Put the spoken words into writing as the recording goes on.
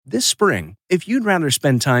This spring, if you'd rather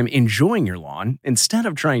spend time enjoying your lawn instead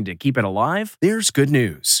of trying to keep it alive, there's good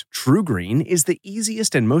news. TruGreen is the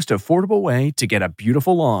easiest and most affordable way to get a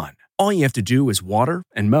beautiful lawn. All you have to do is water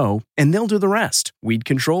and mow, and they'll do the rest. Weed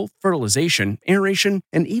control, fertilization, aeration,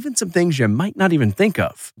 and even some things you might not even think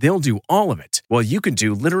of. They'll do all of it, while you can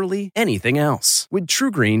do literally anything else. With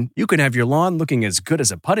TruGreen, you can have your lawn looking as good as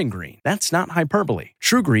a putting green. That's not hyperbole.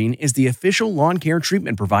 TruGreen is the official lawn care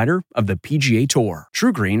treatment provider of the PGA Tour.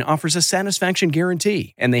 TruGreen offers a satisfaction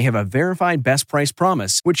guarantee, and they have a verified best price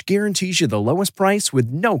promise, which guarantees you the lowest price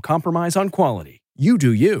with no compromise on quality. You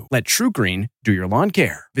do you. Let TruGreen do your lawn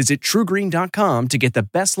care. Visit TruGreen.com to get the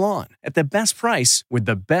best lawn at the best price with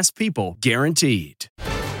the best people guaranteed.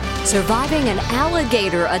 Surviving an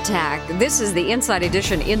alligator attack. This is the Inside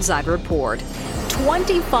Edition Inside Report.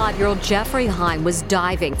 25-year-old Jeffrey Heim was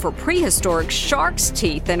diving for prehistoric shark's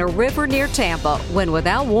teeth in a river near Tampa when,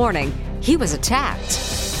 without warning, he was attacked.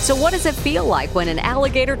 So what does it feel like when an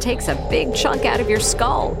alligator takes a big chunk out of your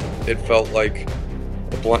skull? It felt like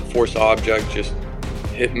a blunt force object just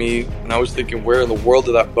hit me, and I was thinking, where in the world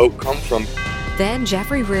did that boat come from? Then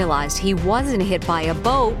Jeffrey realized he wasn't hit by a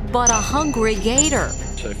boat, but a hungry gator.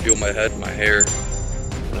 So I feel my head, my hair,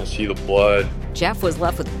 and I see the blood. Jeff was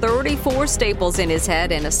left with 34 staples in his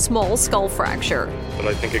head and a small skull fracture. But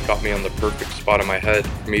I think it got me on the perfect spot in my head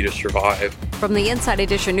for me to survive. From the Inside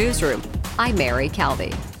Edition newsroom, I'm Mary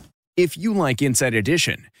Calvi. If you like Inside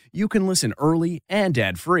Edition, you can listen early and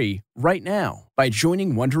ad-free right now by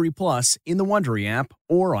joining Wondery Plus in the Wondery app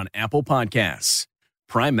or on Apple Podcasts.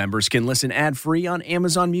 Prime members can listen ad-free on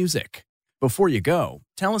Amazon Music. Before you go,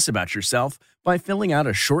 tell us about yourself by filling out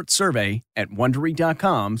a short survey at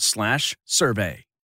Wondery.com/survey.